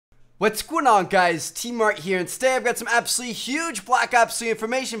What's going on, guys? T-Mart here, and today I've got some absolutely huge Black Ops 3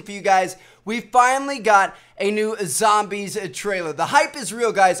 information for you guys. We finally got a new Zombies trailer. The hype is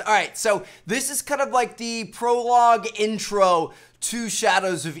real, guys. Alright, so this is kind of like the prologue intro to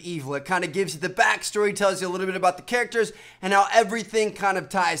Shadows of Evil. It kind of gives you the backstory, tells you a little bit about the characters, and how everything kind of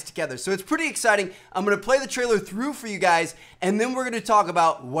ties together. So it's pretty exciting. I'm going to play the trailer through for you guys, and then we're going to talk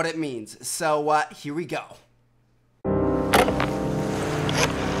about what it means. So here we go.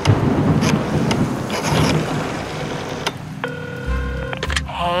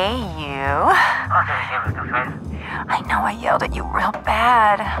 Hey, you. I know I yelled at you real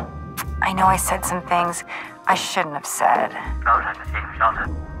bad. I know I said some things I shouldn't have said. But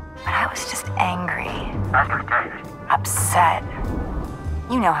I was just angry. Upset.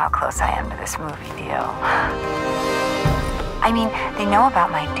 You know how close I am to this movie deal. I mean, they know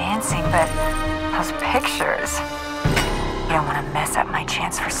about my dancing, but those pictures. You don't want to mess up my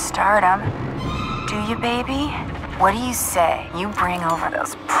chance for stardom, do you, baby? What do you say? You bring over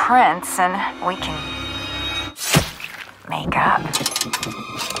those prints and we can make up.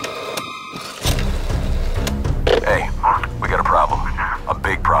 Hey, we got a problem. A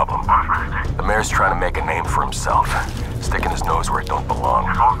big problem. The mayor's trying to make a name for himself, sticking his nose where it don't belong.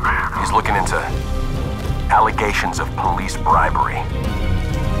 He's looking into allegations of police bribery.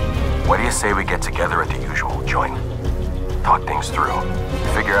 What do you say we get together at the usual joint? Talk things through.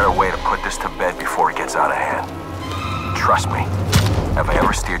 Figure out a way to put this to bed before it gets out of hand. Trust me, have I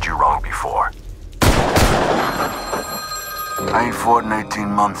ever steered you wrong before? I ain't fought in 18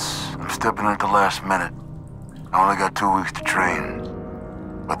 months. I'm stepping in at the last minute. I only got 2 weeks to train,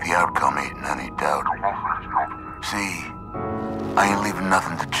 but the outcome ain't in any doubt. See, I ain't leaving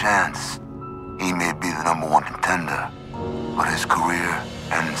nothing to chance. He may be the #1 contender, but his career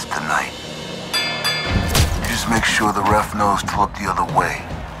ends tonight. Just make sure the ref knows to look the other way,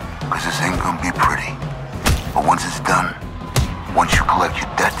 because this ain't gonna be pretty. But once it's done, once you collect your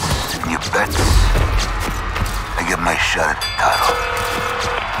debts and your bets, I get my shot at the title.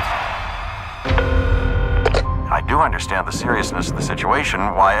 I do understand the seriousness of the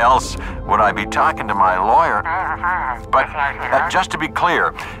situation. Why else would I be talking to my lawyer? But just to be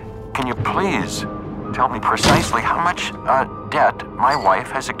clear, can you please tell me precisely how much debt my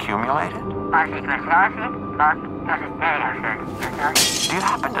wife has accumulated? Do you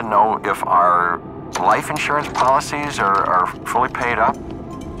happen to know if our life insurance policies are fully paid up?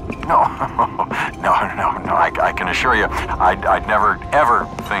 No, no, I can assure you, I'd never, ever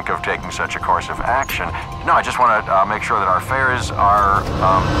think of taking such a course of action. No, I just want to make sure that our affairs are,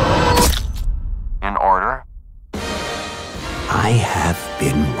 in order. I have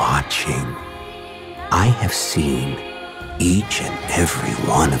been watching. I have seen each and every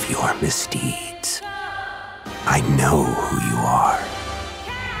one of your misdeeds. I know who you are.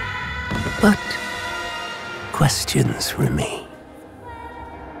 But questions remain.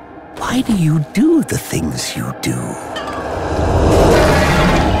 Why do you do the things you do?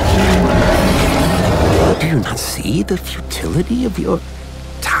 Do you not see the futility of your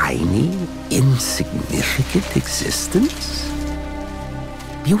tiny, insignificant existence?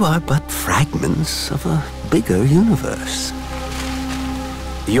 You are but fragments of a bigger universe.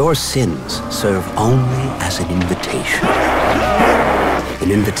 Your sins serve only as an invitation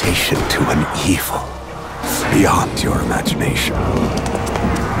to an evil beyond your imagination.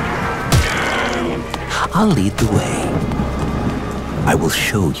 I'll lead the way. I will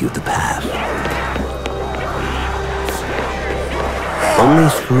show you the path. Only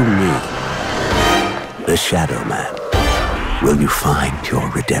through me, the Shadow Man, will you find your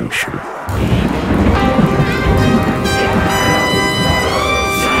redemption.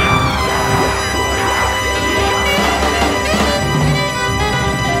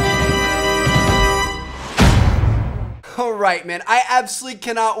 Alright, man, I absolutely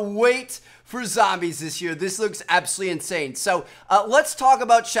cannot wait for Zombies this year. This looks absolutely insane. So let's talk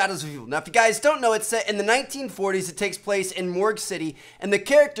about Shadows of Evil. Now, if you guys don't know, it's set in the 1940s. It takes place in Morgue City, and the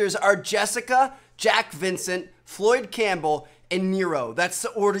characters are Jessica, Jack Vincent, Floyd Campbell, and Nero. That's the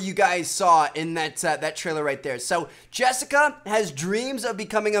order you guys saw in that trailer right there. So Jessica has dreams of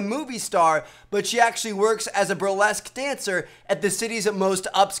becoming a movie star, but she actually works as a burlesque dancer at the city's most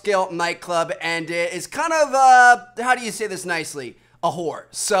upscale nightclub, and is kind of, how do you say this nicely? A whore.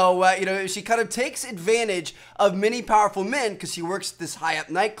 So, you know, she kind of takes advantage of many powerful men because she works at this high-up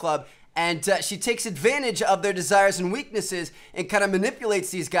nightclub and she takes advantage of their desires and weaknesses and kind of manipulates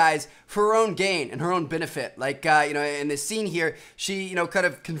these guys for her own gain and her own benefit. Like, you know, in this scene here, she, you know, kind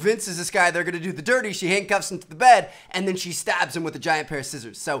of convinces this guy they're going to do the dirty. She handcuffs him to the bed, and then she stabs him with a giant pair of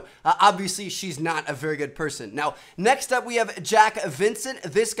scissors. So, obviously, she's not a very good person. Now, next up, we have Jack Vincent.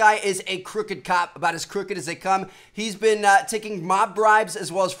 This guy is a crooked cop, about as crooked as they come. He's been taking mob bribes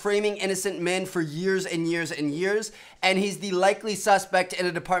as well as framing innocent men for years and years and years, and he's the likely suspect in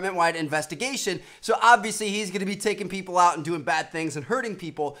a department-wide investigation. So obviously he's going to be taking people out and doing bad things and hurting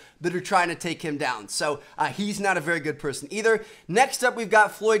people that are trying to take him down. So he's not a very good person either. Next up, we've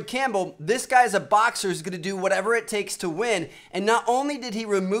got Floyd Campbell. This guy's a boxer who's going to do whatever it takes to win. And not only did he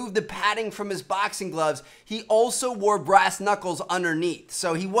remove the padding from his boxing gloves, he also wore brass knuckles underneath.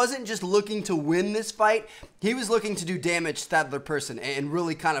 So he wasn't just looking to win this fight. He was looking to do damage to that other person and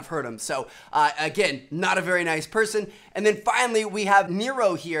really kind of hurt him. So, again, not a very nice person. And then finally, we have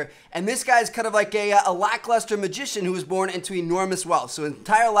Nero here. And this guy's kind of like a lackluster magician who was born into enormous wealth. So his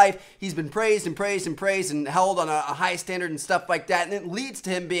entire life, he's been praised and praised and praised and held on a high standard and stuff like that. And it leads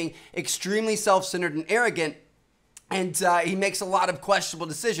to him being extremely self-centered and arrogant. And he makes a lot of questionable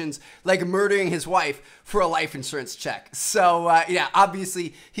decisions, like murdering his wife for a life insurance check. So, yeah,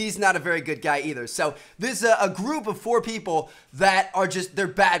 obviously, he's not a very good guy either. So, there's a group of 4 people that are just, they're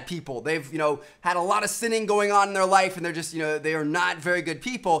bad people. They've, you know, had a lot of sinning going on in their life, and they're just, you know, they are not very good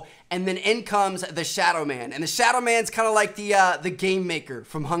people. And then in comes the Shadow Man. And the Shadow Man's kind of like the game maker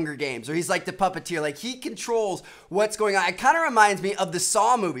from Hunger Games, or he's like the puppeteer. Like, he controls what's going on. It kind of reminds me of the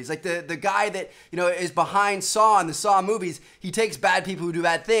Saw movies. Like, the guy that, you know, is behind Saw in the Saw movies, he takes bad people who do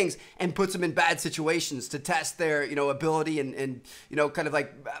bad things and puts them in bad situations to test their, you know, ability and you know, kind of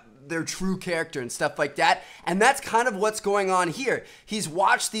like their true character and stuff like that. And that's kind of what's going on here. He's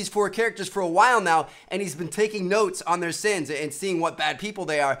watched these 4 characters for a while now, and he's been taking notes on their sins and seeing what bad people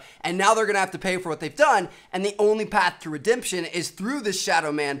they are. And now they're going to have to pay for what they've done. And the only path to redemption is through this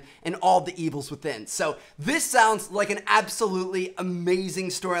Shadow Man and all the evils within. So this sounds like an absolutely amazing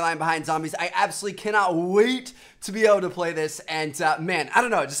storyline behind Zombies. I absolutely cannot wait to be able to play this. And man, I don't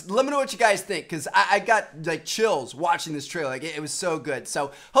know, just let me know what you guys think, because I got like chills watching this trailer. Like, it was so good.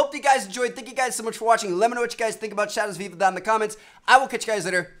 So hope you guys enjoyed. Thank you guys so much for watching. Let me know what you guys think about Shadows of Evil down in the comments. I will catch you guys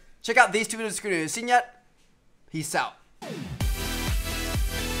later. Check out these 2 videos if you haven't seen yet. Peace out.